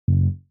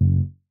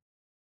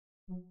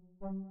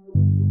Hi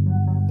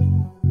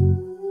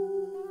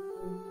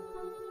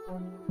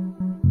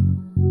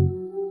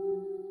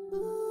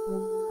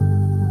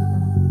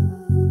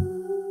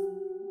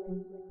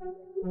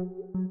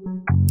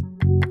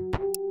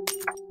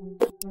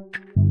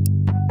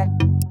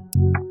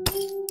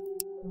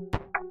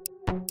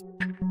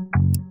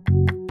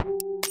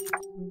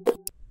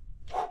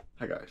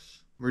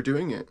guys, we're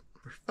doing it.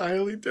 We're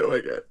finally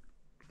doing it.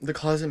 The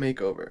closet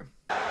makeover.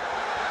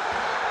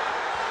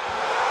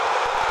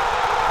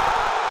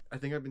 I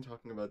think I've been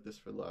talking about this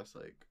for the last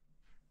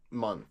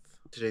month.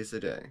 Today's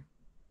the day.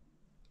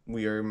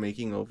 We are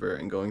making over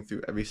and going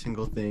through every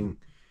single thing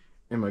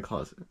in my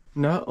closet.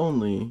 Not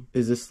only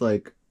is this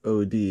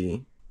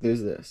OD,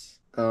 there's this.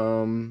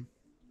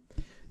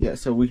 Yeah,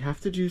 so we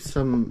have to do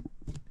some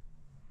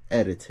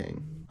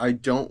editing. I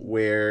don't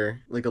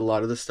wear a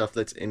lot of the stuff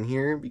that's in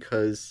here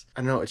because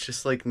I don't know, it's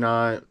just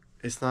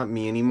it's not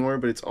me anymore,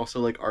 but it's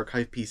also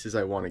archive pieces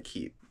I want to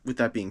keep. With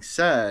that being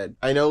said,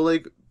 I know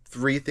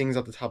 3 things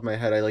off the top of my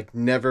head I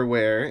never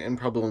wear and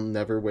probably will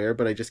never wear,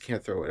 but I just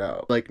can't throw it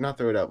out. Not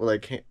throw it out,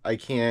 but I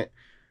can't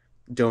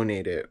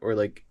donate it or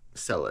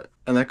sell it.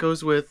 And that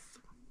goes with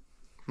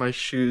my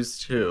shoes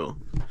too.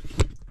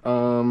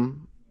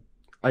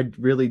 I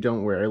really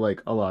don't wear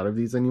a lot of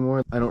these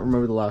anymore. I don't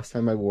remember the last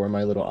time I wore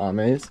my little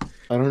Ames.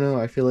 I don't know,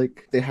 I feel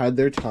like they had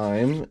their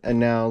time, and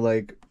now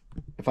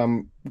if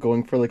I'm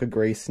going for a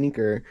gray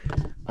sneaker,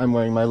 I'm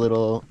wearing my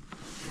little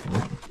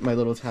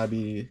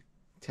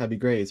tabby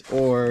grays,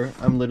 or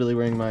I'm literally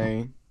wearing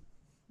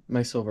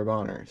my silver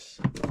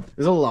Bonners.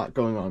 There's a lot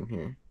going on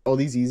here. All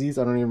these Yeezys,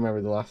 I don't even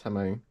remember the last time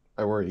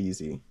I wore an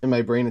Yeezy. In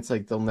my brain, it's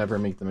they'll never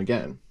make them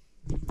again.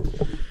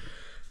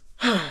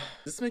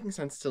 This is making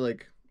sense to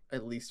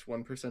at least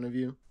 1% of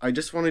you. I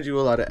just want to do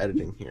a lot of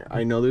editing here.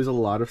 I know there's a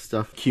lot of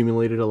stuff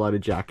accumulated, a lot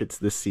of jackets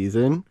this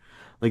season.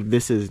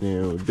 This is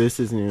new, this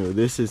is new,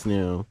 this is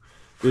new,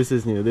 this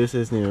is new, this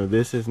is new,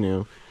 this is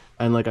new.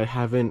 And I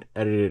haven't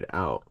edited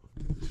out.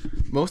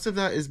 Most of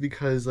that is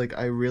because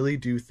I really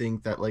do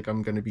think that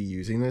I'm gonna be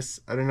using this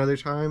at another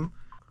time.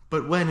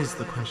 But when is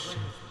the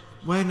question?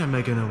 When am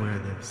I gonna wear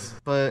this?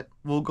 But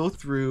we'll go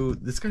through,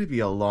 this is gonna be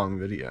a long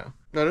video.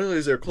 Not only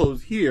is there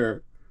clothes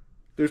here,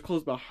 there's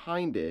clothes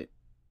behind it,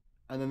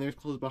 and then there's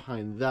clothes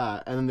behind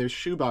that, and then there's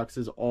shoe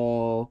boxes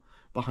all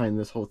behind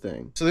this whole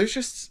thing. So there's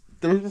just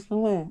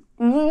so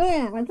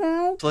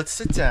let's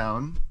sit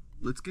down,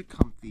 let's get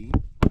comfy.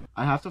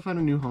 I have to find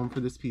a new home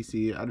for this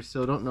PC. I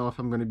still don't know if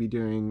I'm going to be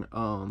doing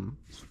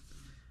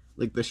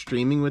the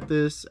streaming with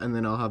this, and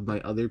then I'll have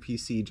my other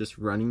PC just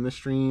running the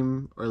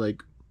stream, or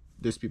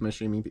this be my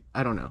streaming.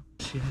 I don't know.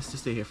 She has to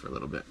stay here for a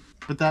little bit.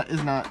 But that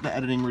is not the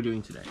editing we're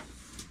doing today.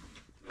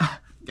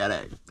 Get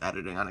it.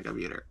 Editing on a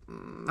computer.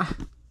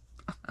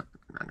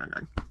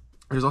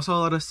 There's also a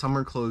lot of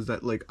summer clothes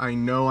that I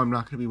know I'm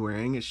not going to be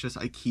wearing. It's just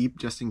I keep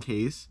just in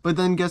case. But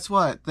then guess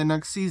what? The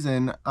next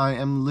season, I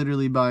am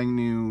literally buying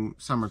new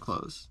summer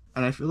clothes.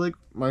 And I feel like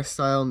my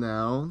style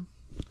now,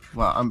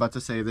 well, I'm about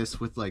to say this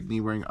with me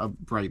wearing a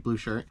bright blue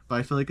shirt, but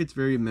I feel like it's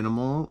very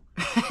minimal.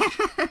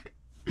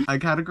 I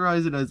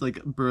categorize it as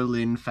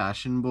Berlin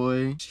fashion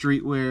boy,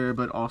 streetwear,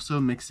 but also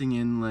mixing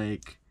in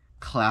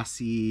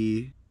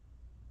classy,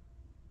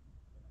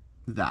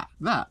 that.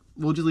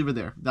 We'll just leave it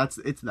there.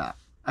 It's that.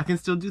 I can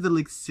still do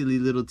the silly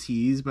little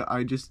tees, but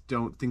I just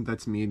don't think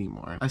that's me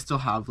anymore. I still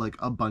have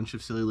a bunch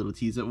of silly little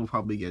tees that we'll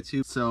probably get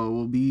to. So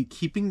we'll be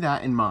keeping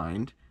that in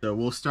mind. So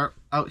we'll start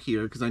out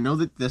here because I know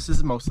that this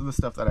is most of the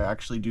stuff that I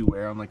actually do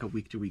wear on a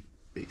week-to-week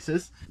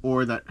basis,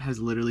 or that has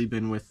literally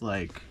been with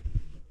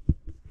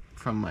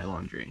from my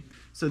laundry.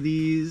 So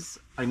these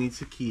I need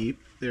to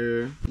keep.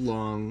 They're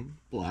long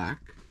black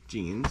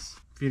jeans.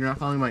 If you're not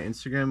following my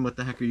Instagram, what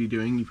the heck are you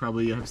doing? You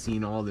probably have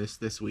seen all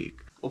this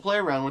week. We'll play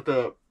around with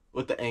the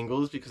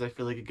angles because I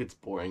feel like it gets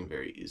boring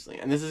very easily.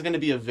 And this is going to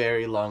be a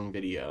very long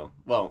video.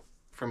 Well,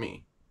 for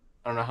me.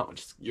 I don't know how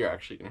much you're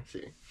actually going to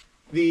see.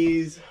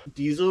 These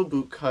diesel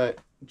bootcut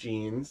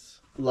jeans.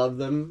 Love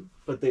them,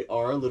 but they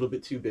are a little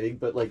bit too big.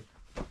 But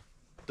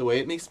the way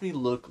it makes me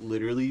look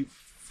literally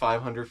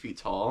 500 feet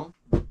tall.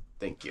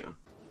 Thank you.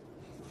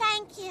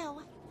 Thank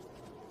you.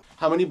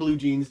 How many blue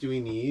jeans do we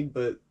need?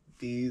 But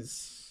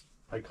these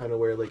I kind of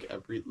wear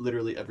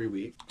literally every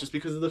week. Just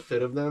because of the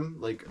fit of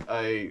them,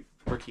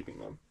 we're keeping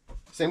them.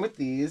 Same with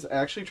these. I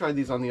actually tried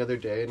these on the other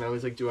day and I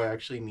was do I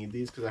actually need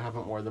these because I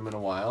haven't worn them in a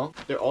while.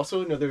 They're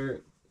also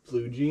another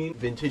blue jean,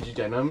 vintage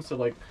denim,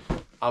 so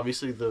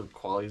obviously the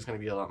quality is going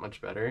to be a lot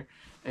much better.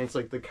 And it's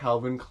the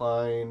Calvin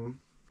Klein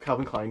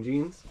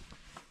jeans.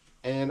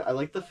 And I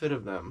like the fit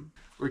of them.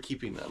 We're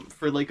keeping them.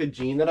 For a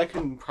jean that I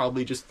can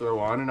probably just throw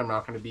on and I'm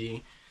not going to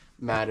be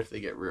mad if they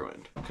get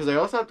ruined. Because I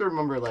also have to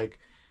remember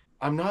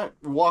I'm not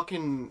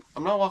walking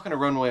a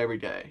runway every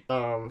day.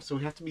 So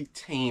we have to be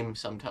tame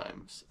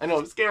sometimes. I know,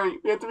 it's scary.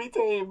 We have to be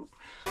tame.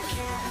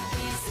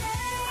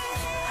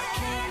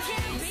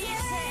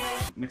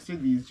 Next to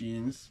these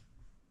jeans,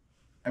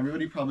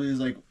 everybody probably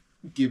is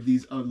give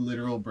these a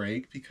literal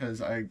break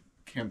because I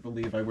can't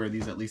believe I wear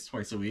these at least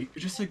twice a week.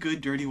 It's just a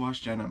good dirty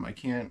wash denim. I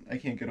can't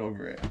get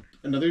over it.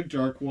 Another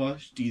dark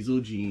wash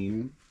diesel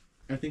jean.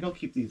 I think I'll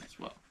keep these as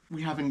well.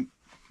 We haven't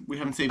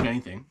saved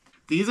anything.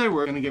 These I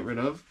were gonna get rid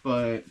of,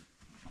 but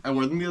I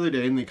wore them the other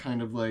day and they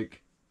kind of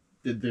like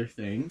did their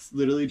thing. It's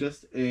literally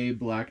just a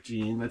black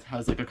jean that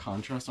has like a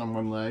contrast on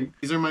one leg.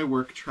 These are my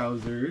work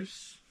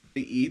trousers.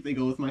 They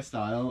go with my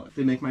style.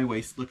 They make my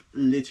waist look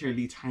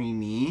literally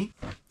tiny.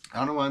 I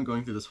don't know why I'm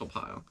going through this whole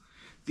pile.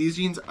 These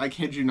jeans, I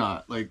kid you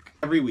not, like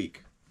every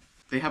week,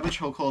 they have a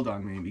chokehold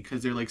on me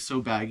because they're like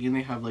so baggy and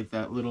they have like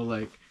that little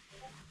like,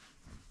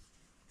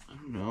 I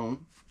don't know,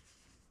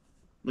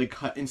 like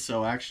cut and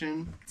sew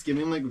action. It's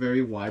giving like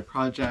very Y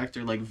Project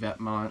or like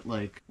Vetements,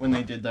 like when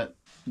they did that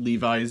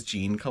Levi's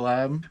jean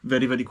collab.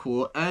 Very, very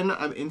cool. And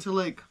I'm into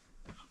like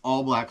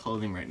all black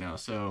clothing right now,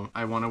 so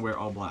I want to wear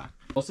all black.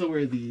 Also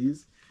wear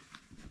these.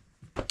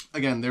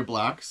 Again, they're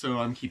black, so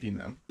I'm keeping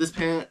them. This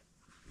pant,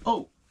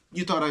 oh,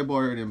 you thought I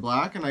wore it in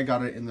black and I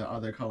got it in the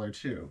other color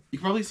too. You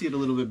can probably see it a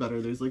little bit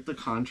better. There's like the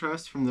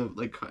contrast from the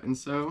like cut and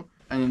sew,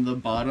 and then the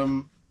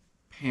bottom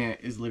pant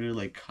is literally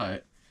like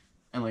cut,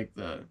 and like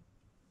the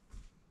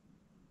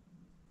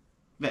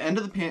end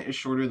of the pant is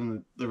shorter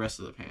than the rest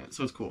of the pant,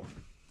 so it's cool.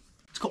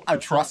 It's cool.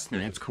 Trust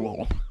me, it's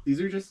cool.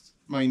 These are just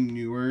my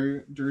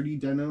newer dirty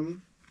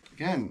denim.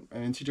 Again,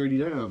 I'm into dirty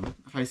denim.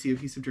 If I see a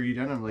piece of dirty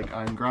denim, like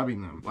I'm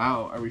grabbing them.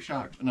 Wow, are we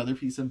shocked? Another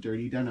piece of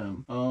dirty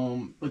denim.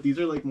 But these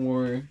are like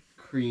more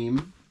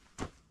cream.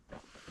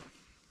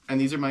 And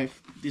these are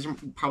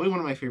probably one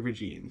of my favorite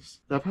jeans.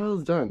 That pile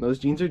is done. Those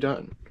jeans are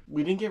done.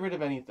 We didn't get rid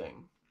of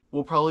anything.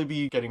 We'll probably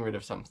be getting rid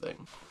of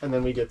something. And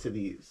then we get to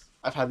these.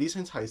 I've had these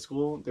since high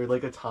school. They're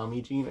like a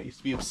Tommy jean. I used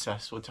to be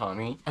obsessed with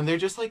Tommy. And they're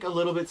just like a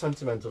little bit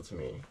sentimental to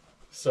me.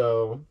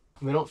 So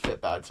they don't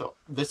fit bad. So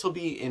this will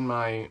be in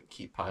my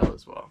keep pile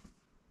as well.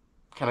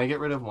 Can I get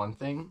rid of one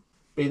thing?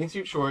 Bathing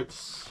suit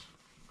shorts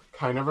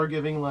kind of are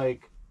giving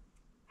like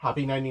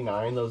Happy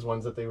 99, those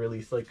ones that they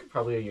released like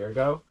probably a year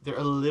ago. They're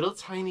a little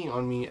tiny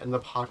on me and the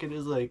pocket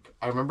is like,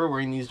 I remember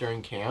wearing these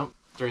during camp,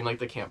 during like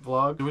the camp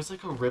vlog. There was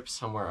like a rip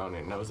somewhere on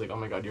it and I was like, oh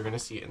my god, you're gonna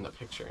see it in the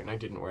picture, and I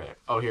didn't wear it.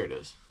 Oh, here it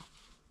is.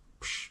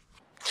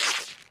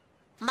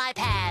 My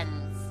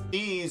pants.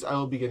 These I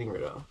will be getting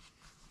rid of.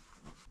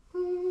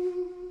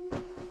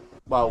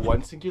 Wow,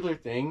 one singular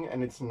thing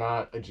and it's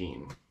not a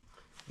jean.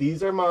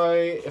 These are my,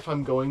 if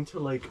I'm going to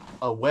like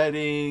a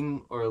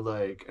wedding or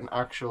like an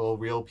actual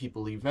real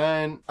people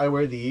event, I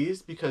wear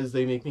these because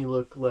they make me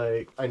look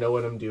like I know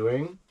what I'm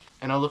doing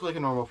and I'll look like a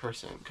normal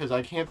person because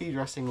I can't be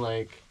dressing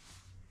like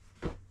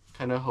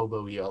kind of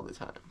hobo-y all the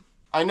time.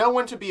 I know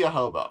when to be a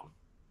hobo.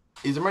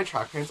 These are my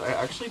track pants. I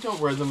actually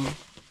don't wear them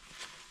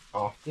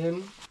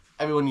often.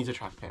 Everyone needs a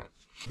track pant.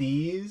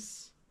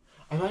 These,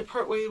 I might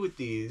part way with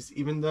these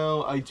even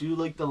though I do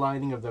like the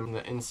lining of them on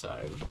the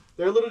inside.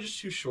 They're a little just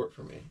too short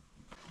for me.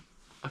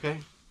 Okay,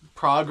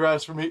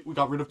 progress for me. We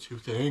got rid of two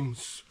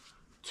things.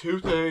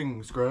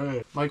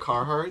 Great. My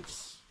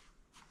Carhartts.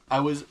 I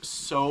was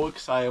so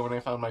excited when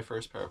I found my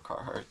first pair of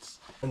Carhartts.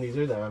 And these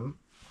are them.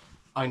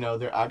 I know,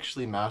 they're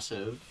actually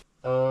massive.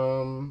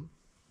 Oh,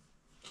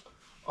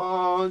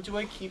 do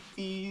I keep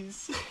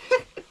these?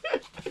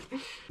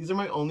 These are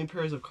my only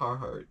pairs of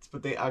Carhartts,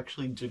 but they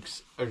actually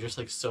are just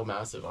like so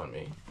massive on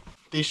me.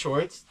 These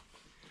shorts,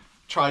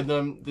 tried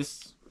them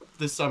this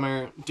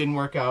summer, didn't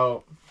work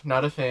out.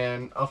 Not a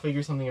fan. I'll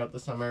figure something out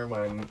this summer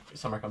when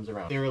summer comes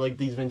around. They were like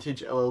these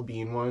vintage LL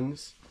Bean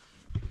ones.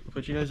 I'll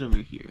put you guys over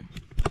here.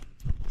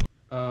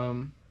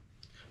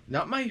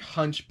 Not my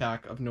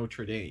Hunchback of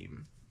Notre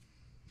Dame.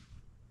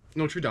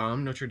 Notre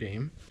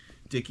Dame.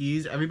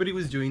 Dickies. Everybody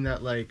was doing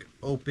that like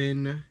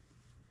open.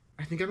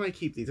 I think I might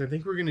keep these. I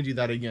think we're gonna do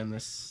that again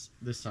this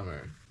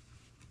summer.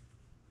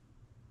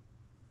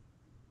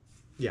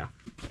 Yeah.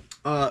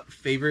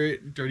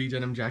 Favorite dirty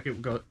denim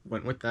jacket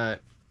went with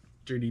that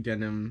dirty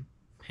denim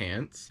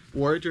pants.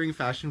 Wore it during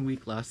Fashion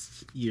Week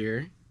last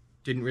year.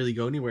 Didn't really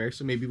go anywhere,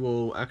 so maybe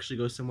we'll actually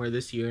go somewhere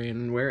this year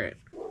and wear it.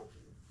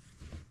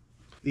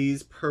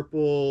 These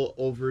purple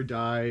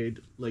over-dyed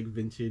like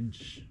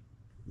vintage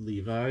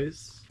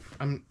Levi's.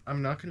 I'm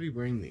not gonna be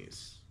wearing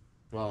these.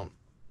 Well,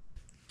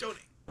 donate.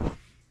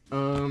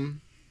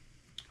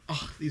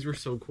 Oh, these were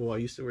so cool. I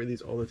used to wear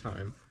these all the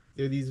time.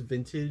 They're these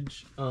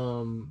vintage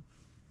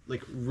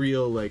like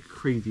real like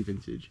crazy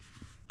vintage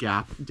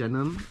Gap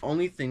denim.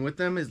 Only thing with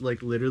them is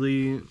like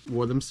literally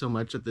wore them so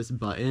much that this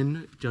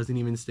button doesn't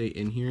even stay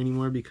in here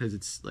anymore because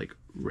it's like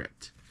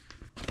ripped.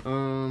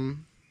 Oh,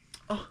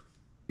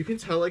 you can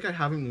tell like I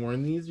haven't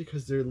worn these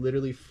because they're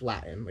literally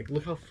flattened. Like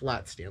look how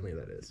flat Stanley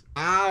that is.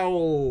 Ow,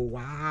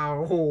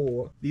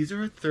 wow. These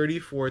are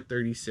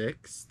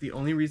 34-36. The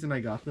only reason I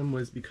got them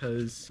was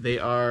because they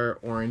are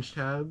orange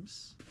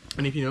tabs.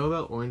 And if you know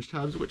about orange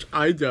tabs, which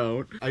I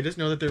don't, I just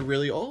know that they're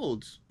really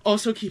old.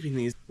 Also keeping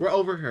these. We're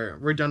over her.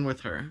 We're done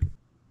with her.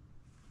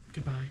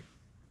 Goodbye.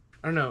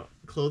 I don't know.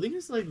 Clothing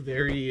is like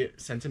very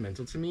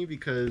sentimental to me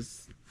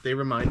because they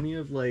remind me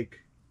of like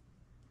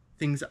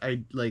things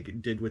I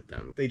like did with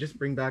them. They just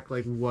bring back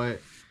like why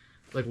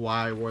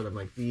I wore them.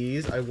 Like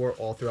these I wore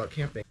all throughout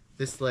camping.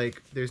 This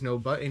like there's no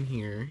button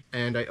here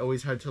and I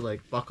always had to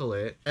like buckle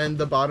it. And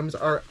the bottoms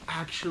are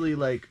actually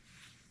like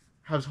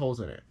has holes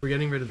in it. We're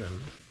getting rid of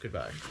them.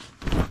 Goodbye.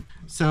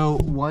 So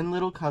one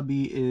little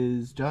cubby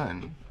is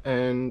done.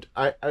 And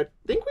I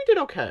think we did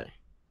okay.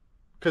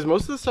 Because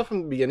most of the stuff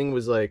from the beginning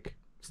was like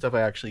stuff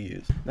I actually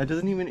use. That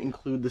doesn't even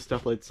include the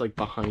stuff that's like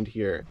behind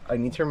here. I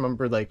need to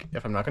remember, like,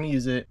 if I'm not going to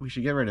use it, we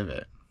should get rid of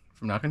it.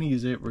 If I'm not going to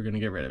use it, we're going to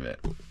get rid of it.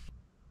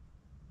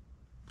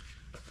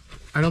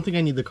 I don't think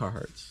I need the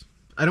Carhartts.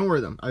 I don't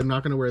wear them. I'm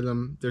not going to wear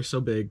them. They're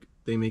so big.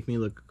 They make me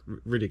look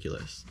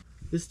ridiculous.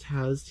 This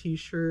Taz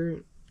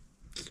t-shirt.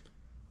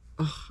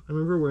 Oh, I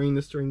remember wearing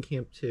this during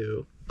camp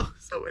too. Oh,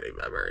 so many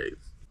memories.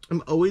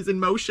 I'm always in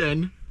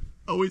motion.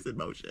 Always in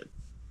motion.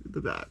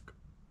 The back.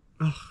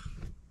 Oh,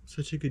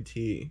 such a good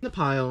tee. The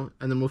pile,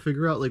 and then we'll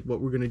figure out like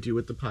what we're gonna do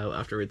with the pile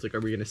afterwards. Like, are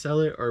we gonna sell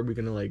it or are we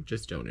gonna like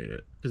just donate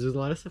it? Because there's a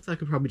lot of stuff that I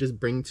could probably just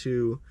bring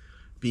to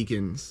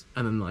Beacons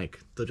and then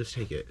like they'll just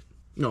take it.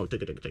 No,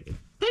 take it.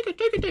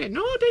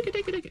 No, take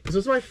it. This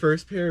was my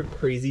first pair of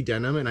crazy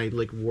denim and I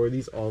like wore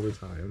these all the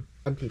time.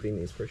 I'm keeping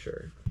these for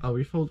sure. I'll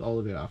refold all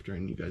of it after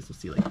and you guys will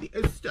see like the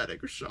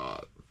aesthetic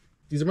shot.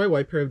 These are my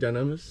white pair of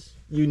denims.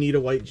 You need a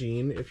white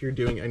jean if you're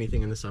doing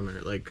anything in the summer.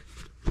 Like,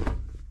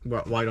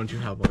 why don't you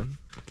have one?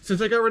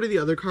 Since I got rid of the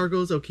other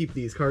cargos, I'll keep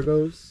these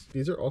cargos.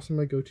 These are also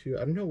my go-to. I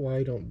don't know why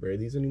I don't wear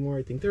these anymore.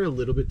 I think they're a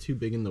little bit too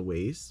big in the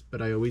waist,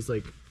 but I always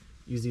like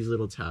use these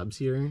little tabs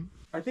here.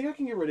 I think I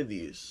can get rid of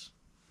these.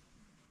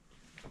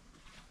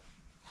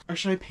 Or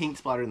should I paint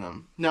splatter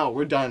them? No,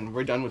 we're done.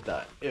 We're done with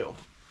that. Ew.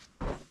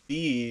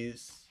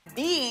 These.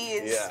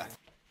 Yeah.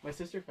 My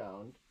sister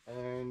found,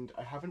 and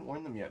I haven't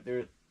worn them yet.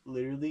 They're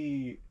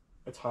literally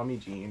a Tommy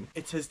jean.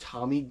 It says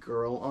Tommy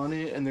Girl on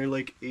it, and they're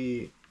like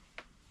a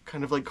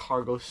kind of like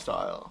cargo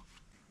style.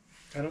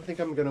 I don't think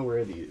I'm gonna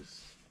wear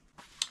these.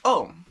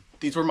 Oh,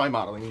 these were my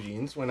modeling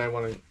jeans when I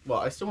wanted, well,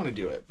 I still want to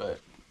do it, but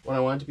when I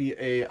wanted to be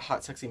a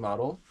hot, sexy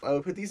model, I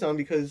would put these on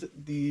because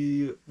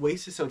the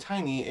waist is so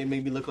tiny, it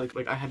made me look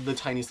like I had the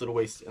tiniest little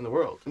waist in the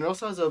world. And it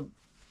also has a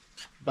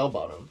bell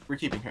bottom. We're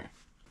keeping her.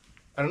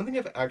 I don't think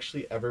I've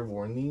actually ever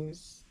worn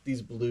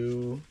these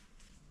blue,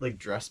 like,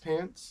 dress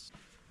pants.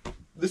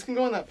 This can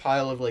go in that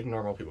pile of, like,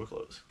 normal people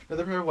clothes.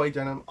 Another pair of white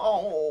denim.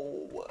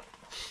 Oh,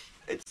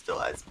 it still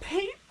has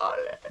paint on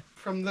it.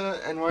 From the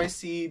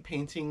NYC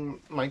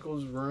painting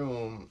Michael's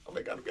room. Oh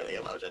my god, I'm getting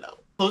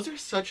emotional. Those are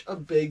such a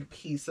big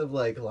piece of,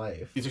 like,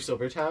 life. These are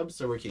silver tabs,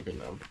 so we're keeping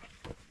them.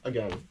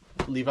 Again,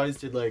 Levi's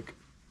did, like...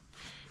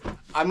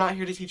 I'm not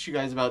here to teach you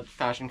guys about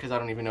fashion because I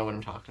don't even know what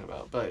I'm talking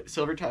about. But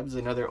silver tabs is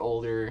another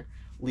older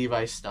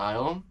Levi's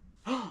style.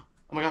 Oh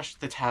my gosh,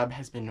 the tab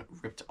has been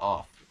ripped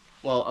off.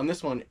 Well, on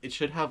this one, it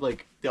should have,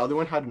 like, the other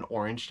one had an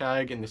orange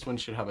tag, and this one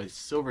should have a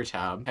silver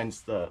tab,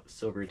 hence the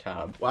silver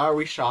tab. Wow, are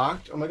we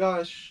shocked? Oh my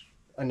gosh.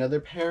 Another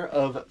pair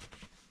of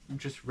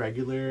just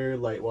regular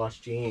light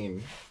wash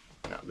jean.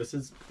 No, this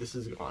is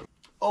gone.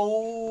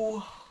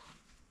 Oh,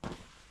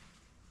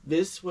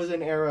 this was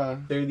an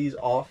era. They're these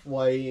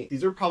off-white.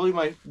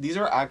 These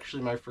are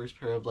actually my first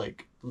pair of,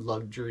 like,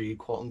 luxury,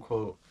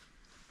 quote-unquote,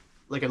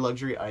 like a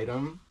luxury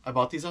item. I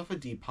bought these off of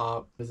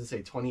Depop. Does it say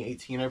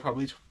 2018? I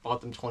probably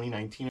bought them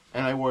 2019.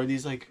 And I wore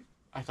these like,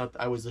 I thought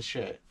I was the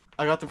shit.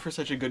 I got them for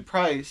such a good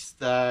price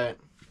that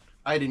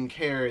I didn't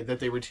care that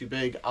they were too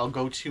big. I'll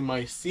go to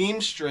my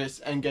seamstress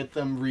and get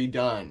them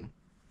redone.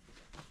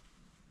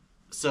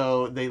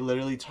 So they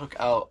literally took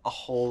out a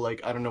whole, like,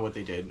 I don't know what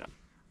they did.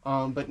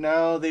 But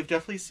now they've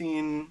definitely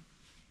seen,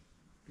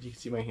 you can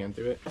see my hand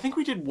through it. I think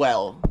we did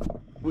well.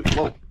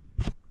 Whoa.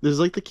 This is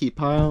like the keep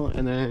pile,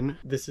 and then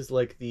this is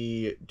like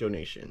the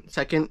donation.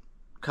 Second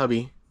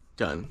cubby,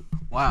 done.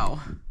 Wow.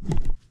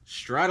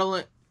 Straddle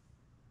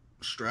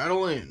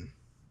in.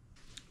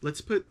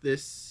 Let's put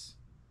these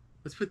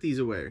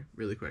away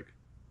really quick.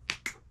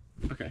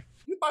 Okay.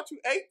 You thought you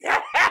ate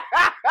that?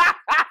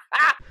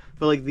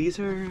 But like these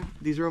are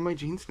all my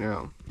jeans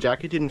now.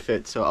 Jacket didn't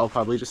fit, so I'll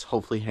probably just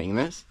hopefully hang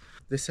this.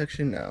 This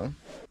section now.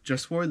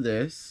 Just wore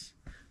this,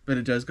 but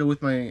it does go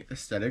with my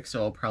aesthetic,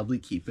 so I'll probably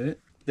keep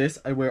it. This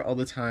I wear all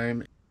the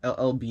time.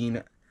 LL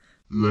Bean.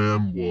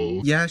 Lamb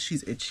wool. Yeah,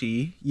 she's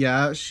itchy.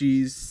 Yeah,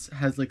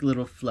 has like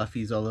little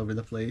fluffies all over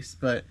the place,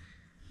 but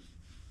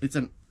it's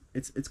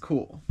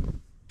cool.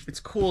 It's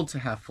cool to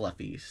have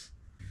fluffies.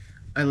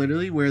 I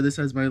literally wear this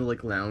as my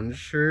like lounge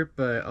shirt,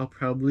 but I'll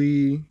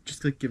probably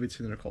just like give it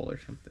to Nicole or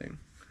something.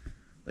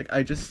 Like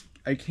I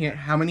can't,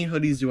 how many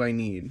hoodies do I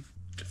need?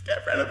 Just get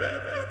rid of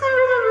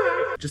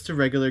it. Just a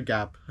regular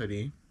Gap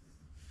hoodie.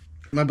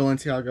 My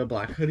Balenciaga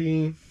black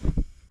hoodie.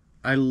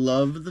 I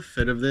love the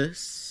fit of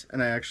this,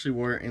 and I actually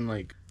wore it in,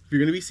 like, if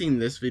you're gonna be seeing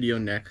this video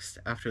next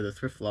after the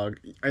thrift vlog,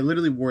 I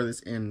literally wore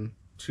this in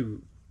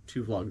two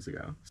vlogs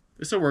ago.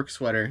 It's a work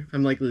sweater.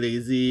 I'm like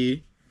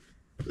lazy.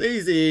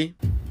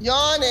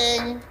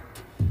 Yawning,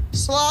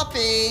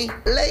 sloppy,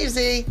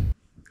 lazy.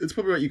 It's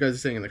probably what you guys are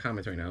saying in the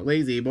comments right now.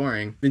 Lazy,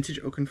 boring.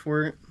 Vintage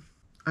Oakenfort.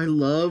 I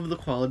love the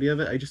quality of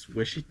it. I just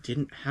wish it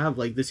didn't have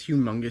like this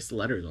humongous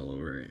letters all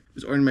over it. I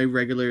was ordering my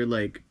regular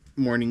like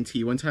morning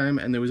tea one time,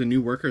 and there was a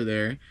new worker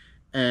there.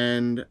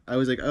 And I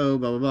was like, oh,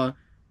 blah, blah, blah.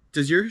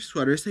 Does your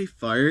sweater say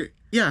fart?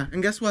 Yeah,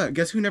 and guess what?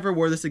 Guess who never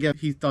wore this again?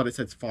 He thought it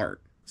said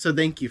fart. So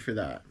thank you for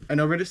that. I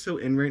know Red is so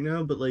in right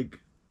now, but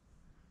like,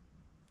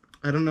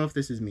 I don't know if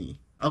this is me.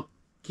 I'll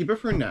keep it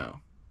for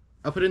now.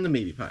 I'll put it in the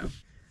maybe pile.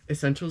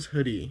 Essentials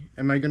hoodie.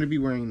 Am I going to be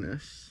wearing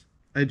this?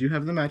 I do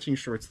have the matching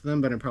shorts to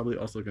them, but I'm probably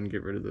also going to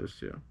get rid of those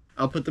too.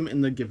 I'll put them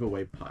in the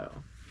giveaway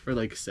pile. Or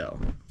like sell.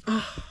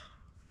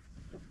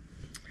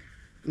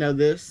 Now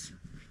this.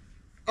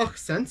 Oh,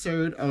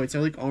 censored. Oh, it's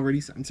like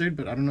already censored,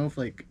 but I don't know if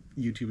like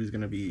YouTube is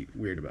going to be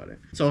weird about it.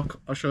 So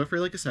I'll show it for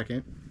like a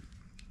second.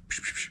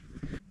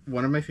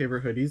 One of my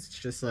favorite hoodies. It's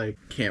just like,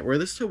 can't wear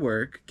this to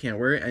work. Can't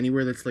wear it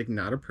anywhere that's like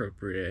not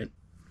appropriate.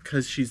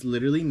 Because she's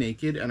literally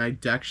naked and I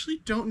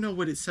actually don't know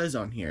what it says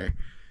on here.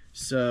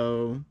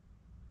 So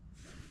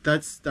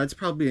that's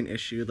probably an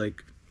issue.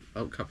 Like,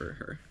 I'll cover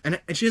her. And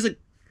she has a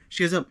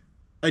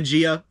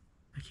Gia.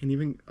 I can't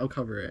even, I'll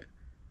cover it.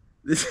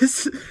 This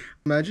is,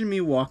 imagine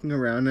me walking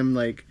around and I'm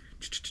like,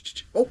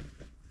 oh,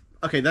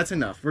 okay, that's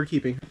enough. We're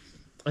keeping her.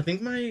 I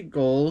think my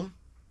goal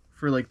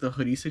for like the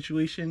hoodie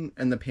situation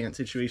and the pant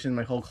situation,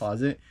 my whole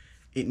closet,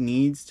 it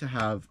needs to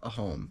have a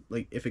home.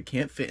 Like, if it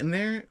can't fit in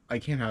there, I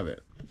can't have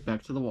it.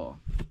 Back to the wall.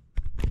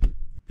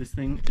 This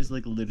thing is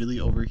like literally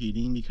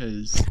overheating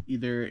because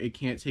either it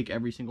can't take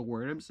every single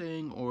word I'm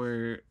saying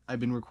or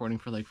I've been recording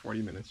for like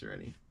 40 minutes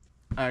already.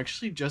 I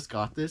actually just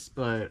got this,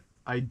 but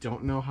I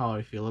don't know how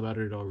I feel about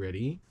it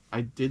already.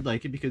 I did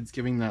like it because it's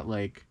giving that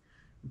like,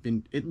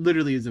 it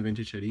literally is a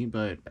vintage hoodie,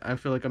 but I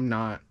feel like I'm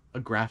not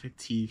a graphic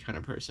tee kind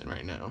of person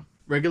right now.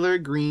 Regular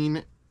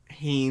green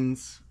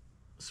Hanes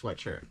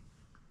sweatshirt.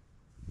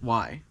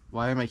 Why?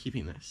 Why am I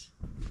keeping this?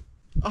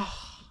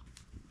 Oh,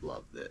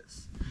 love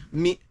this.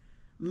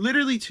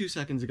 Literally 2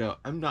 seconds ago,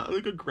 I'm not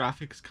like a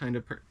graphics kind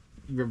of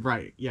You're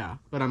right, yeah,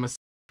 but I'm a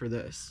for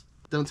this.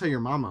 Don't tell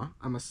your mama,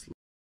 I'm a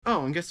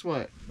Oh, and guess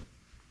what?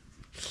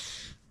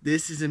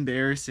 This is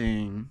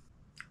embarrassing.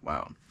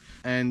 Wow.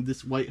 And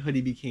this white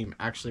hoodie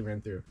actually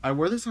ran through. I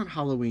wore this on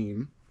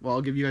Halloween. Well,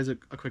 I'll give you guys a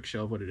quick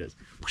show of what it is.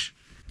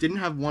 Didn't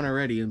have one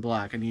already in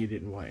black. I needed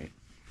it in white.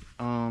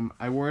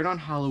 I wore it on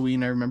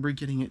Halloween. I remember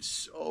getting it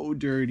so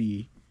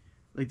dirty.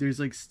 Like, there's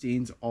like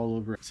stains all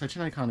over it. Such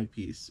an iconic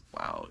piece.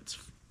 Wow, it's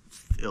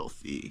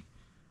filthy.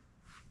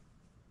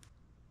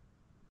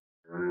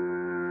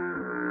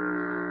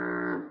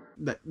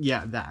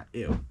 That.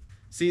 Ew.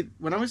 See,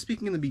 when I was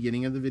speaking in the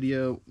beginning of the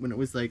video, when it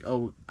was like,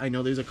 oh, I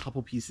know there's a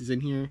couple pieces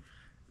in here,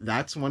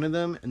 that's one of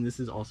them, and this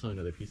is also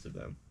another piece of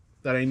them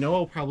that I know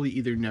I'll probably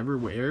either never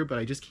wear, but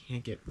I just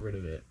can't get rid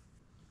of it.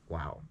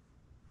 Wow.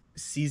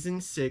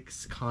 Season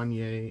 6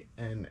 Kanye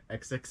and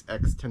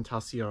XXX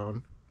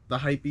Tentacion. The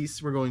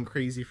hypebeasts were going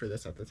crazy for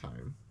this at the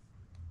time.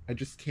 I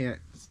just can't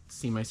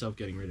see myself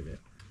getting rid of it.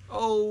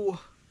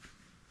 Oh!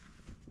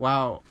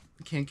 Wow.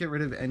 Can't get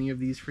rid of any of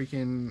these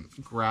freaking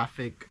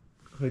graphic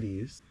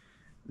hoodies.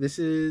 This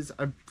is,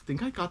 I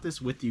think I got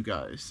this with you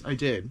guys. I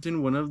did. It's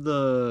in one of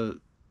the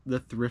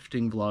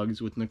thrifting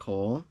vlogs with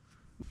Nicole.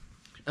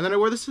 And then I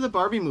wore this to the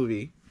Barbie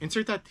movie.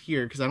 Insert that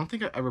here, because I don't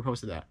think I ever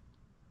posted that.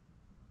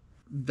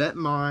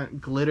 Vetmont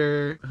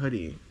glitter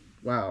hoodie.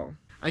 Wow.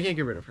 I can't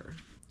get rid of her.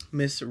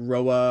 Miss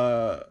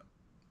Roa.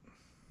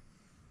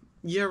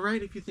 Yeah,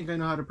 right, if you think I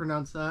know how to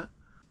pronounce that.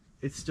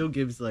 It still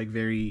gives like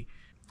very,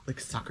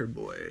 like soccer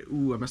boy.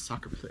 Ooh, I'm a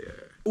soccer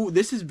player. Ooh,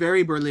 this is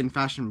very Berlin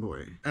fashion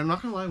boy. And I'm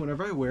not gonna lie,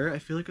 whenever I wear it, I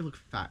feel like I look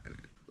fat in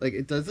it. Like,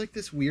 it does like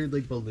this weird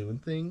like balloon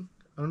thing.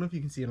 I don't know if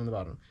you can see it on the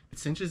bottom. It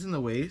cinches in the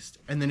waist,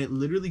 and then it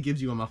literally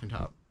gives you a muffin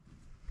top.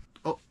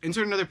 Oh,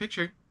 insert another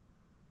picture.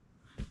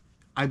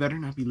 I better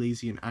not be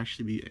lazy and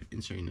actually be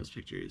inserting those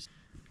pictures.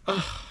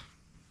 Ugh.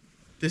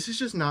 This is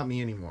just not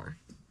me anymore.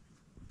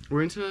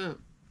 We're into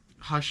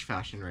hush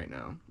fashion right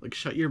now. Like,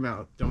 shut your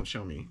mouth. Don't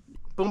show me.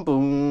 Boom,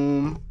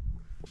 boom.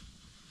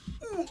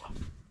 Ooh.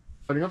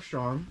 Starting off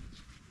strong.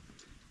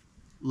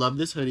 Love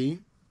this hoodie.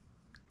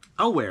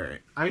 I'll wear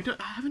it. I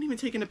haven't even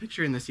taken a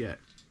picture in this yet.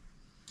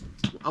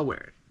 I'll wear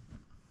it.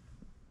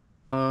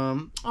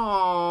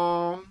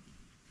 Aww.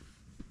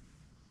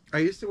 I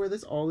used to wear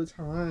this all the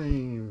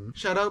time.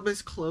 Shout out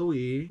Miss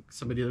Chloe,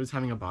 somebody that was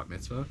having a bat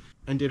mitzvah,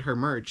 and did her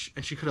merch,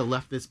 and she could have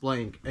left this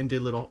blank and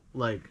did little,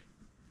 like,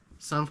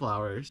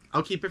 sunflowers.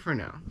 I'll keep it for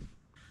now.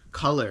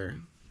 Color.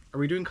 Are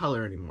we doing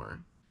color anymore?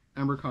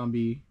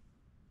 Abercrombie,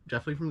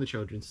 definitely from the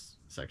children's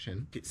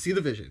section. Okay, see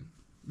the vision.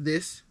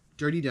 This,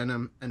 dirty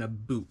denim, and a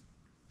boot.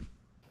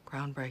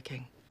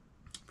 Groundbreaking.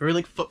 Very,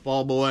 like,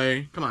 football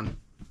boy. Come on.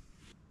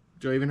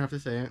 Do I even have to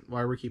say it?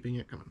 Why we're keeping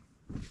it? Come on.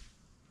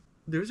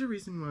 There's a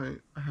reason why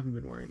I haven't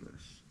been wearing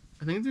this.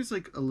 I think there's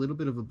like a little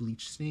bit of a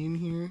bleach stain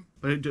here,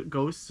 but it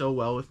goes so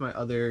well with my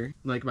other,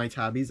 like my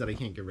tabbies, that I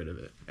can't get rid of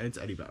it. And it's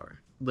Eddie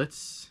Bauer.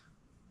 Let's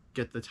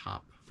get the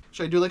top.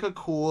 Should I do like a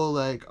cool,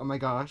 like, oh my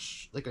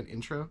gosh, like an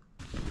intro?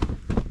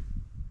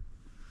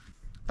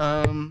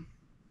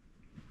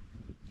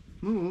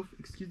 Move,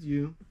 excuse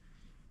you.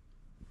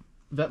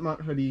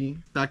 Vetmont hoodie.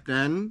 Back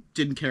then,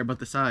 didn't care about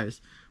the size.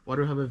 Why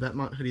do I have a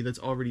Vetmont hoodie that's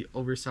already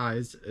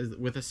oversized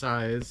with a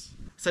size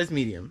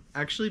medium?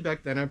 Actually,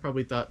 back then I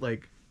probably thought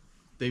like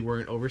they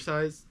weren't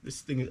oversized.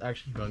 This thing is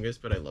actually humongous,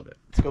 but I love it.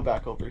 Let's go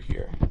back over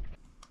here.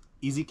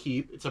 Easy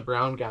keep. It's a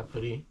brown Gap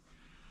hoodie.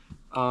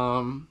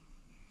 Again,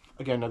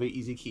 another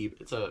easy keep.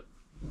 It's a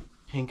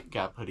pink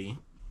Gap hoodie.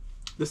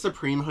 The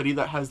Supreme hoodie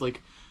that has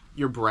like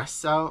your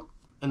breasts out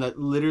and that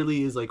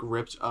literally is like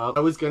ripped up.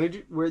 I was gonna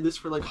wear this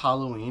for like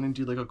Halloween and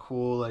do like a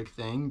cool like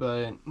thing,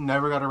 but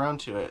never got around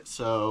to it,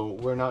 so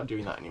we're not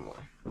doing that anymore.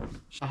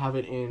 I have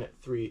it in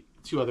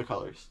two other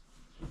colors.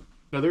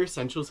 Another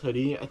Essentials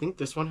hoodie. I think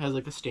this one has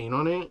like a stain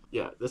on it.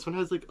 Yeah, this one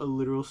has like a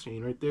literal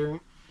stain right there.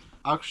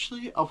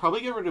 Actually, I'll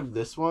probably get rid of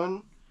this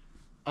one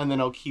and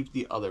then I'll keep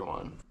the other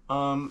one.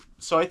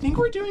 So I think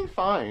we're doing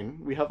fine.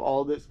 We have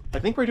all this. I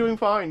think we're doing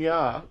fine,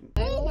 yeah.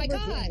 Oh my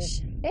gosh.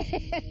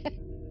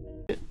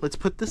 Let's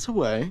put this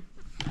away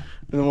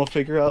and then we'll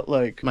figure out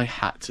like my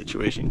hat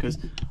situation, because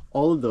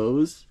all of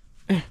those,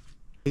 I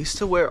used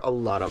to wear a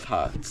lot of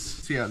hats.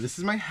 So yeah, this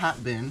is my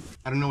hat bin.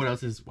 I don't know what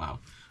else is, wow.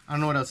 I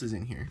don't know what else is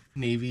in here.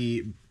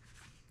 Navy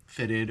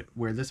fitted,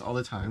 wear this all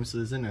the time, so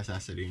this is a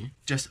necessity.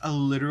 Just a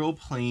literal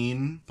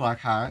plain black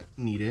hat,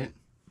 need it.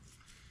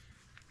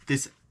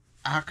 This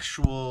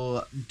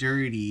actual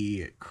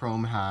dirty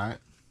chrome hat,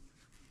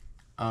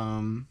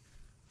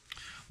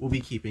 we'll be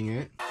keeping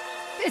it.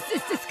 This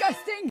is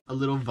disgusting. A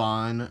little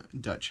Von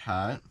Dutch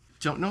hat.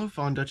 Don't know if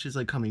Von Dutch is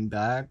like coming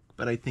back,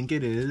 but I think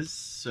it is,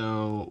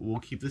 so we'll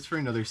keep this for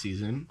another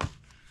season.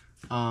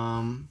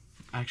 I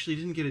actually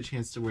didn't get a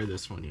chance to wear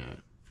this one yet.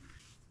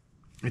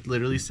 It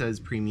literally says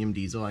Premium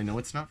Diesel. I know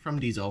it's not from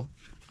Diesel.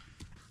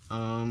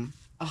 I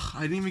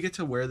didn't even get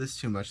to wear this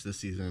too much this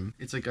season.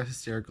 It's like a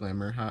Hysteric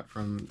Glamour hat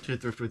from To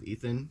Thrift with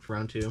Ethan for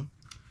round 2.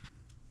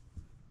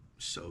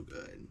 So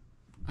good.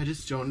 I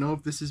just don't know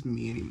if this is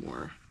me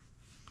anymore.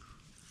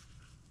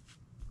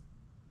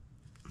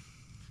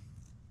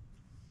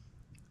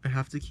 I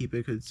have to keep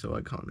it because it's so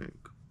iconic.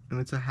 And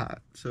it's a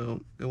hat,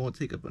 so it won't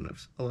take up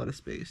a lot of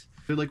space.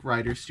 They're like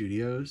Rider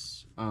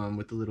Studios,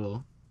 with the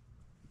little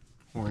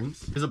horns.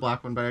 There's a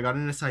black one, but I got it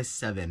in a size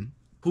 7.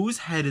 Whose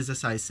head is a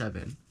size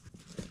 7?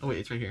 Oh wait,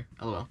 it's right here.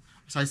 LOL.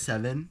 Size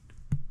 7?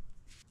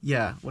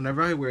 Yeah,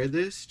 whenever I wear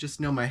this, just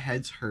know my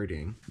head's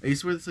hurting. I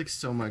used to wear this like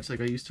so much.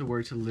 Like I used to wear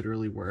it to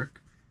literally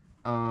work.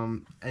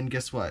 And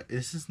guess what?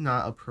 This is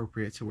not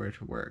appropriate to wear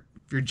to work.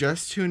 If you're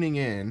just tuning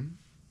in,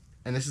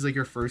 and this is like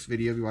your first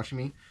video of you watching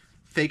me,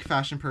 fake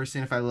fashion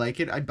person. If I like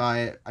it, I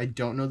buy it. I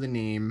don't know the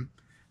name.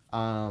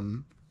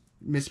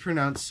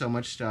 Mispronounced so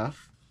much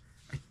stuff.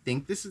 I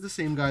think this is the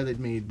same guy that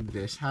made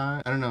this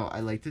hat. I don't know. I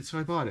liked it, so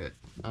I bought it.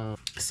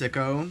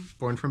 Sicko,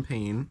 Born from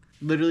Pain.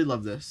 Literally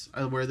love this.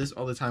 I wear this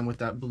all the time with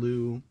that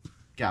blue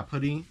Gap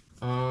hoodie.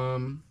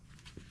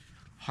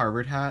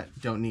 Harvard hat.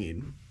 Don't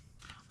need.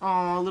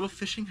 Aw, little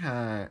fishing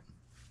hat.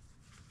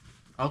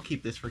 I'll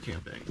keep this for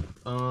camping.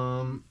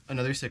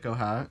 Another Sicko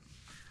hat.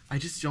 I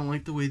just don't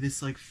like the way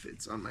this like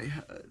fits on my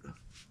head.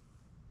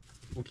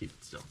 We'll keep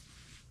it still.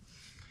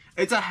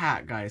 It's a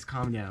hat, guys.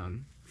 Calm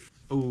down.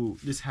 Oh,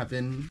 this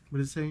happened. What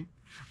does it say?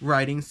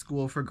 Riding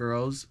School for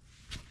Girls.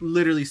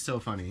 Literally so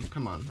funny.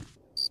 Come on.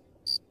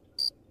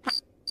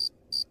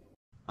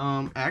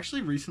 I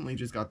actually recently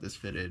just got this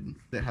fitted.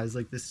 It has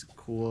like this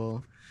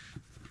cool...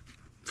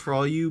 For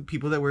all you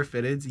people that wear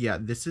fitteds, yeah,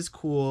 this is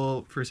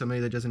cool for somebody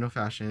that doesn't know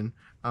fashion.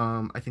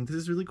 I think this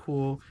is really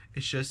cool.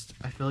 It's just,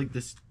 I feel like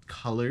this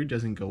color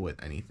doesn't go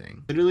with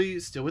anything. Literally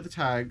still with the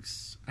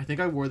tags. I think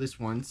I wore this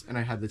once and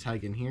I had the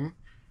tag in here.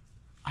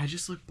 I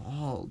just look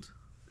bald.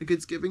 Like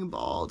it's giving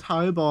bald.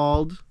 Hi,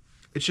 bald.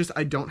 It's just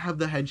I don't have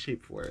the head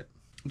shape for it.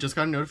 Just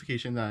got a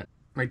notification that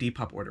my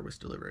Depop order was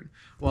delivered.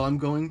 While I'm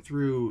going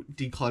through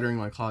decluttering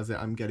my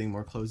closet, I'm getting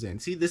more clothes in.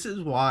 See, this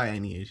is why I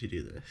needed to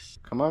do this.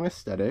 Come on,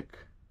 aesthetic.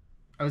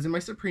 I was in my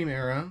Supreme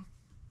era,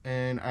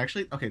 and I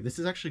actually, okay, this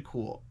is actually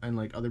cool, and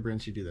like other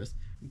brands should do this.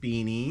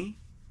 Beanie.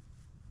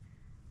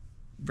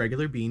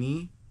 Regular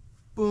beanie.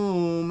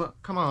 Boom.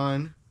 Come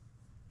on.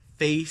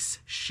 Face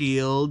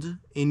shield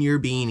in your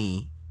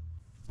beanie.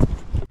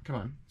 Come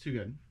on. Too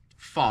good.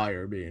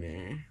 Fire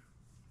beanie.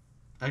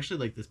 I actually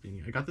like this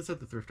beanie. I got this at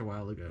the thrift a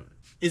while ago.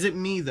 Is it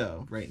me,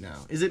 though, right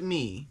now? Is it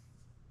me?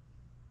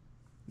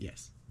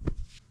 Yes.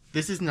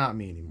 This is not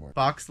me anymore.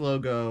 Box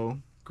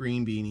logo,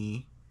 green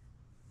beanie.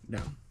 No.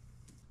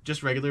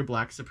 Just regular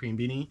black Supreme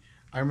beanie.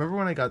 I remember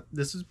when I got...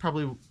 This was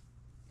probably...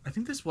 I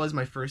think this was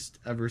my first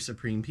ever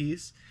Supreme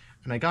piece.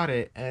 And I got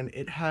it, and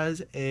it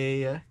has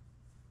a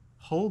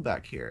hole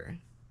back here.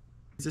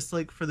 Is this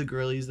like for the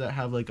girlies that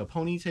have like a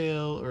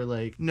ponytail or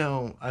like...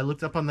 No, I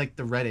looked up on like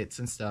the Reddits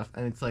and stuff,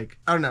 and it's like...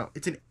 I don't know.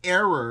 It's an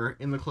error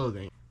in the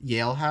clothing.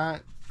 Yale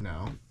hat?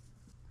 No.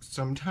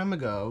 Some time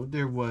ago,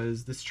 there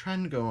was this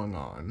trend going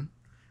on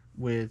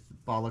with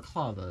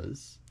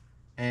balaclavas.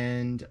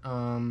 And,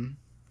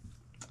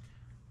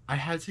 I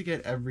had to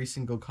get every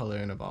single color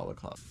in a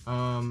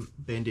balaclava.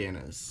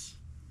 Bandanas.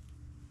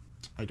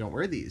 I don't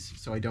wear these,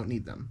 so I don't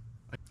need them.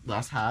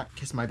 Last hat,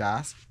 Kiss My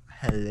Bass.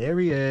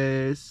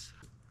 Hilarious.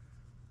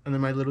 And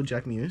then my little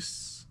Jack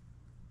Muse.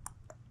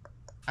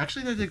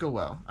 Actually, that did go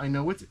well. I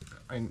know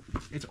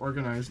it's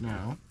organized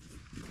now.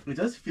 It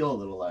does feel a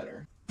little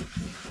lighter.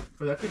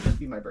 But that could just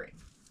be my brain.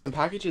 The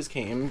packages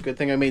came. Good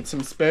thing I made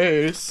some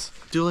space.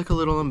 Do like a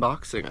little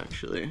unboxing,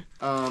 actually.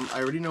 I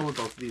already know what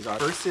both of these are.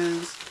 First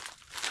is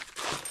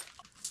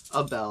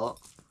a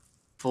belt,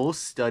 full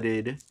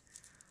studded,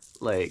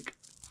 like,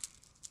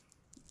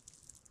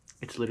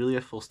 it's literally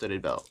a full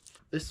studded belt.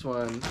 This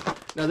one,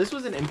 now this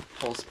was an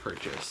impulse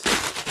purchase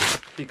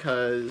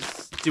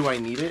because do I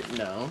need it?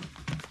 No.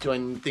 Do I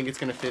think it's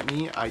gonna fit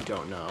me? I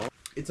don't know.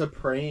 It's a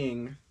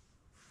praying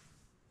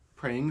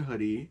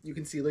hoodie. You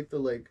can see like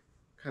the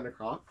kind of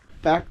crop.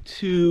 Back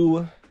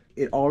to,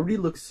 it already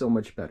looks so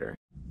much better.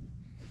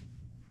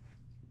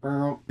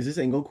 Is this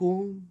angle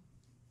cool?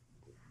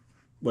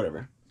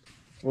 Whatever.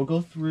 We'll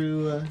go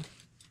through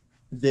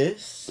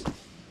this,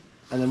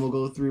 and then we'll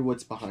go through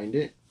what's behind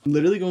it. I'm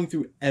literally going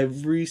through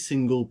every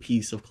single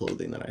piece of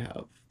clothing that I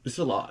have. It's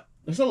a lot.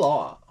 It's a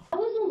lot. That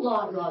was a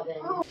lot,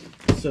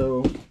 Robin.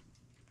 So,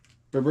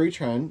 Burberry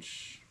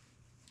trench.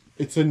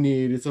 It's a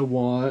need. It's a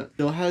want. It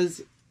still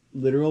has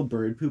literal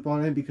bird poop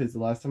on it because the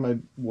last time I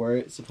wore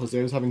it, supposedly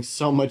I was having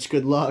so much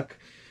good luck.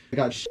 I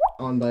got shit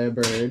on by a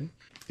bird.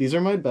 These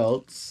are my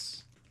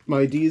belts.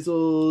 My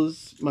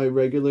diesels, my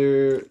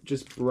regular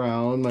just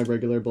brown, my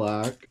regular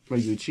black, my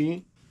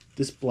Gucci.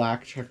 This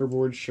black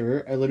checkerboard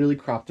shirt. I literally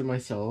cropped it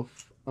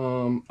myself.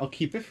 I'll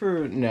keep it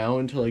for now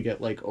until I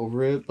get like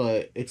over it,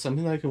 but it's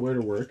something that I can wear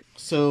to work.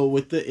 So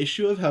with the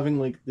issue of having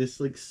like this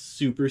like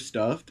super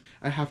stuffed,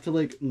 I have to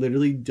like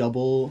literally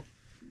double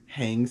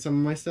hang some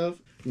of my stuff.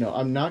 No,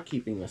 I'm not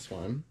keeping this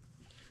one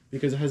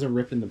because it has a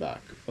rip in the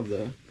back of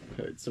the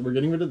hood. So we're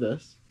getting rid of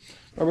this.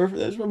 I'll wear for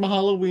this for my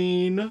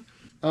Halloween.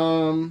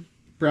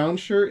 Brown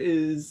shirt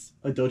is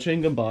a Dolce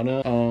 &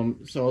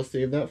 Gabbana. So I'll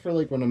save that for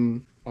like when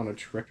I'm on a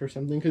trip or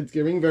something because it's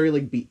giving very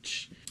like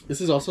beach. This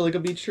is also like a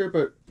beach shirt,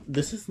 but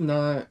this is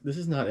not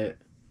it.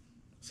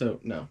 So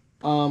no.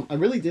 I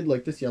really did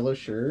like this yellow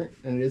shirt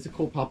and it is a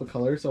cool pop of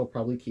color, so I'll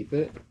probably keep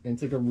it. And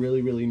it's like a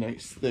really, really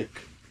nice thick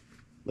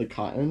like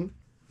cotton.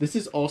 This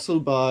is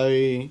also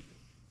by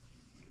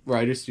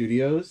Rider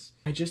Studios.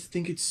 I just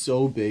think it's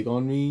so big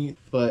on me,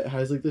 but it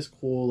has like this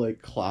cool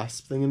like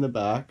clasp thing in the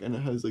back and it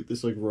has like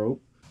this like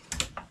rope.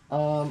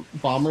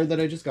 Bomber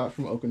that I just got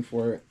from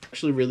Oakenfort.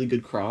 Actually really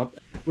good crop.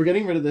 We're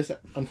getting rid of this,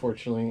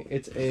 unfortunately.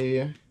 It's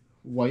a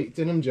white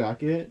denim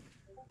jacket.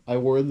 I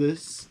wore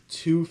this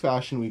 2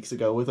 fashion weeks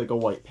ago with like a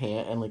white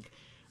pant and like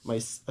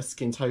a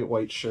skin tight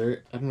white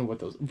shirt. I don't know what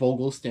those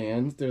Vogel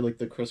stands. They're like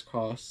the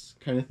crisscross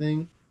kind of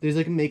thing. There's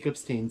like makeup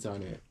stains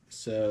on it.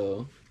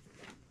 So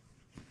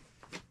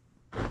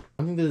I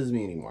don't think this is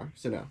me anymore.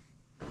 So no.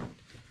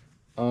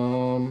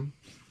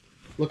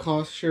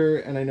 Lacoste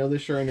shirt, and I know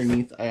this shirt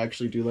underneath I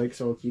actually do like,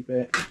 so I'll keep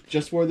it.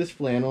 Just wore this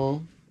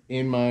flannel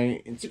in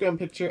my Instagram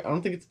picture. I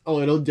don't think it's, oh,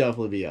 it'll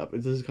definitely be up.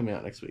 This is coming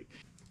out next week.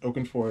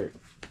 Oakenfort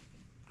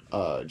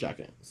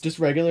jacket. Just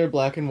regular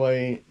black and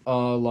white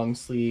long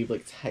sleeve,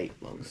 like tight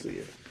long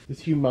sleeve.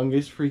 This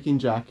humongous freaking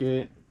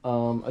jacket,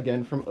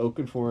 again from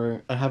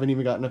Oakenfort. I haven't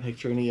even gotten a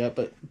picture in it yet,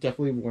 but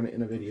definitely worn it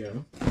in a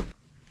video.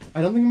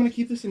 I don't think I'm gonna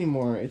keep this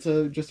anymore. It's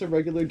just a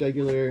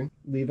regular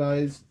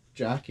Levi's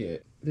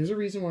jacket. There's a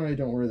reason why I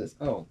don't wear this.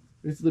 Oh,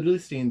 there's literally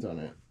stains on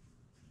it.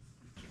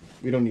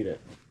 We don't need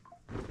it.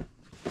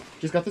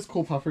 Just got this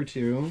cool puffer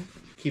too.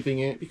 Keeping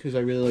it because I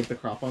really like the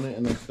crop on it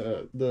and like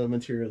the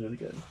material is really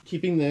good.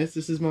 Keeping this.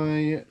 This is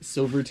my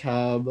silver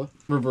tab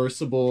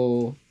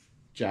reversible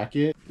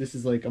jacket. This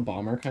is like a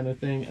bomber kind of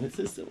thing and it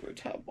says silver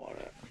tab on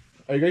it.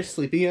 Are you guys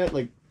sleeping yet?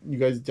 Like, you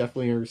guys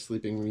definitely are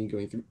sleeping when you're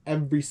going through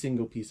every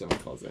single piece of my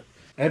closet.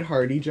 Ed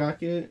Hardy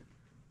jacket.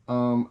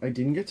 I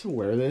didn't get to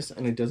wear this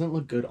and it doesn't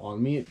look good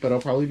on me, but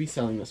I'll probably be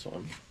selling this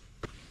one.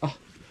 Oh,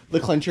 the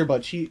clencher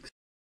butt cheeks.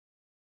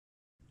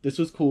 This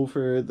was cool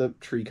for the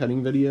tree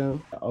cutting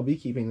video. I'll be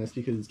keeping this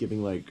because it's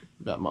giving like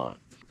Vetements.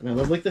 And I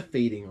love like the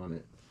fading on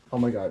it. Oh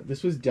my god,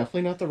 this was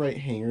definitely not the right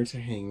hanger to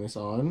hang this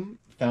on.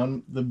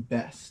 Found the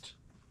best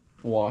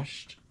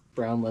washed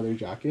brown leather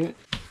jacket.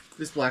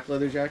 This black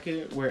leather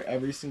jacket, wear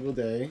every single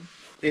day.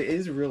 It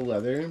is real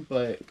leather,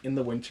 but in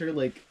the winter,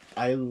 like,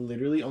 I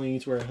literally only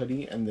need to wear a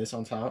hoodie and this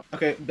on top.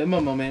 Okay,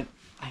 Bimbo moment.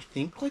 I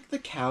think like the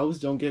cows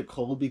don't get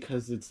cold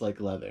because it's like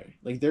leather.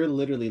 Like they're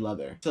literally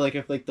leather. So like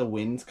if like the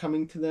wind's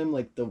coming to them,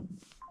 like the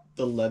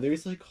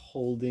leather's like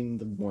holding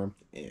the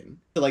warmth in.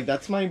 So like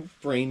that's my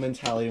brain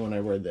mentality when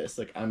I wear this.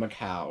 Like I'm a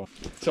cow.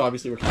 So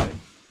obviously we're cutting.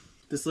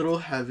 This little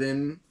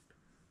Heaven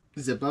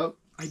zip up.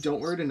 I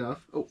don't wear it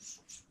enough. Oh.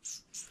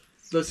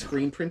 The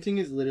screen printing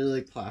is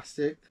literally like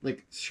plastic,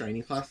 like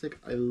shiny plastic.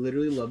 I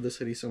literally love this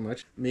hoodie so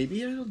much.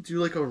 Maybe I'll do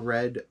like a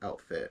red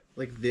outfit.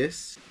 Like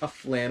this, a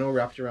flannel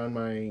wrapped around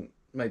my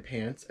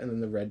pants, and then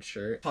the red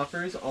shirt.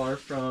 Puffers are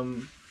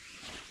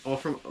all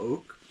from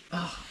Oak.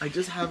 Oh, I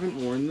just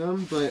haven't worn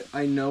them, but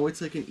I know it's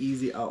like an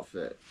easy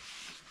outfit.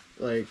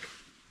 Like,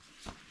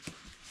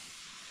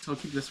 so I'll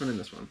keep this one and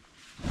this one.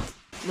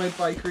 My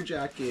biker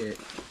jacket.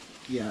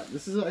 Yeah,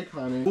 this is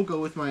iconic. We'll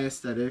go with my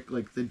aesthetic,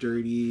 like the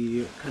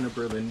dirty kind of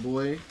Berlin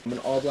boy. I'm an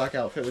all black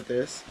outfit with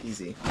this,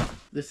 easy.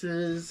 This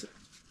is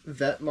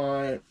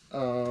Vetements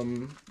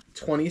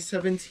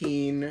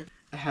 2017. It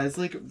has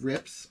like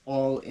rips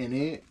all in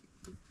it.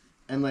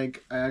 And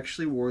like, I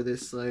actually wore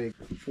this like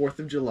 4th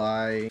of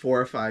July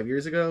 4 or 5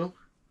 years ago.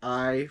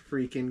 I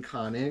freaking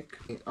conic.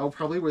 I'll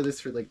probably wear this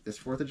for like this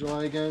 4th of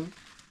July again.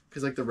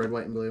 Because like the red,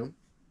 white, and blue.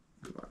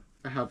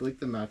 I have like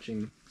the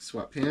matching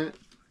sweatpant.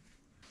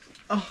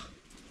 Oh,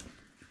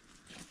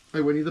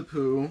 my Winnie the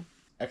Pooh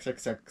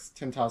XXX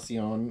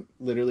Tentacion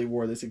literally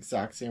wore this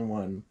exact same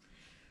one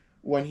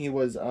when he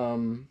was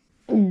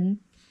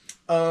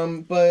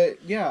but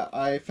yeah,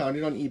 I found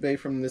it on eBay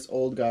from this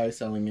old guy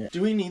selling it.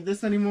 Do we need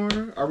this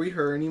anymore? Are we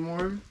her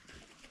anymore?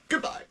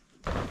 Goodbye.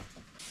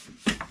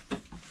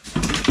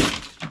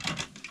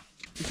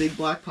 Big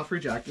black puffer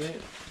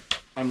jacket.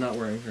 I'm not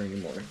wearing her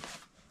anymore.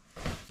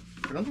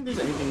 I don't think there's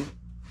anything.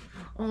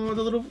 Oh,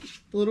 the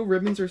little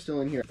ribbons are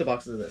still in here. The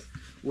boxes of this.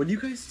 What do you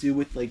guys do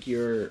with like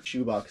your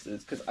shoe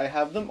boxes? Because I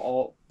have them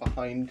all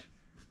behind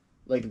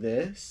like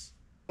this.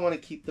 I don't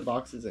want to keep the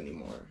boxes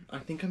anymore. I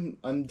think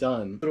I'm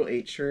done. Little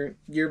 8 shirt,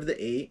 year of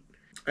the 8.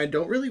 I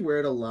don't really wear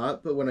it a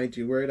lot, but when I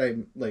do wear it,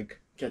 I like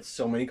get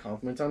so many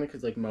compliments on it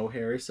because like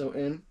mohair is so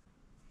in.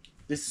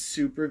 This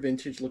super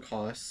vintage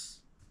Lacoste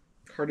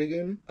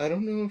cardigan. I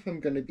don't know if I'm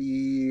gonna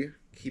be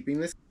keeping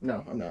this.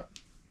 No, I'm not.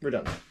 We're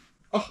done.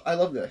 Oh, I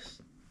love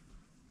this.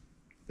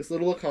 This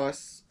little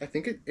Lacoste. I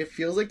think it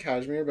feels like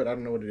cashmere, but I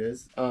don't know what it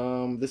is.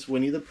 This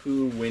Winnie the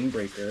Pooh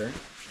windbreaker.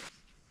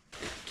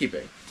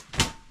 Keeping.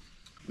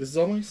 This is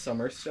all my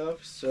summer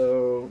stuff,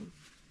 so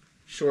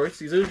shorts.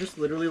 These are just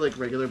literally like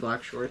regular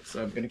black shorts,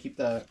 so I'm gonna keep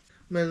that.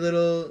 My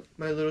little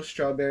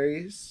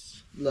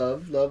strawberries.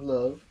 Love, love,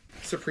 love.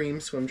 Supreme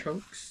swim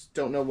trunks.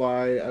 Don't know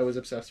why I was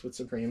obsessed with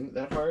Supreme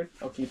that hard.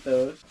 I'll keep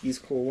those. These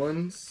cool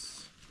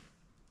ones.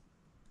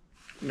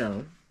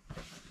 No.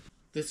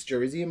 This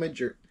jersey and my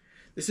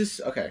this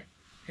is okay.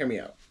 Hear me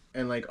out.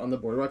 And like on the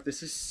boardwalk,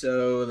 this is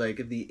so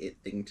like the it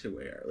thing to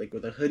wear. Like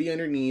with a hoodie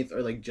underneath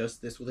or like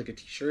just this with like a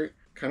t-shirt.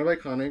 Kind of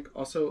iconic.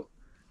 Also,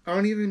 I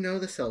don't even know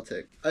the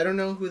Celtic. I don't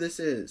know who this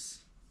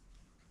is.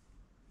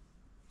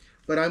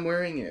 But I'm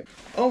wearing it.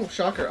 Oh,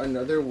 shocker.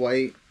 Another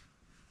white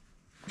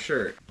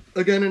shirt.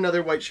 Again,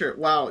 another white shirt.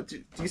 Wow.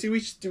 Do we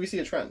see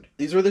a trend?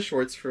 These were the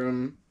shorts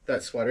from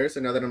that sweater.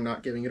 So now that I'm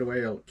not giving it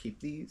away, I'll keep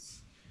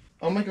these.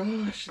 Oh my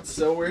gosh. It's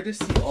so weird to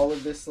see all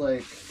of this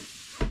like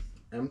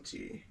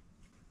empty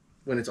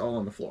when it's all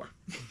on the floor.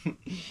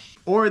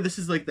 Or this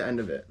is like the end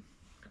of it.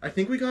 I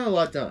think we got a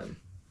lot done.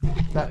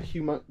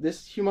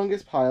 This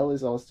humongous pile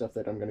is all stuff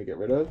that I'm gonna get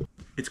rid of.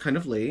 It's kind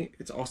of late.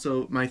 It's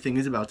also, my thing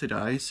is about to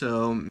die,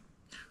 so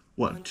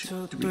 1,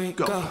 2, 3,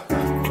 go.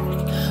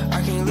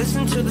 I can't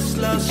listen to the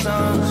slow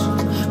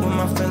songs when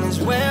my feelings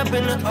way up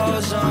in the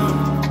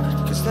ozone,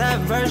 'cause that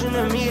version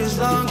of me is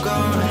long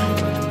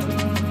gone.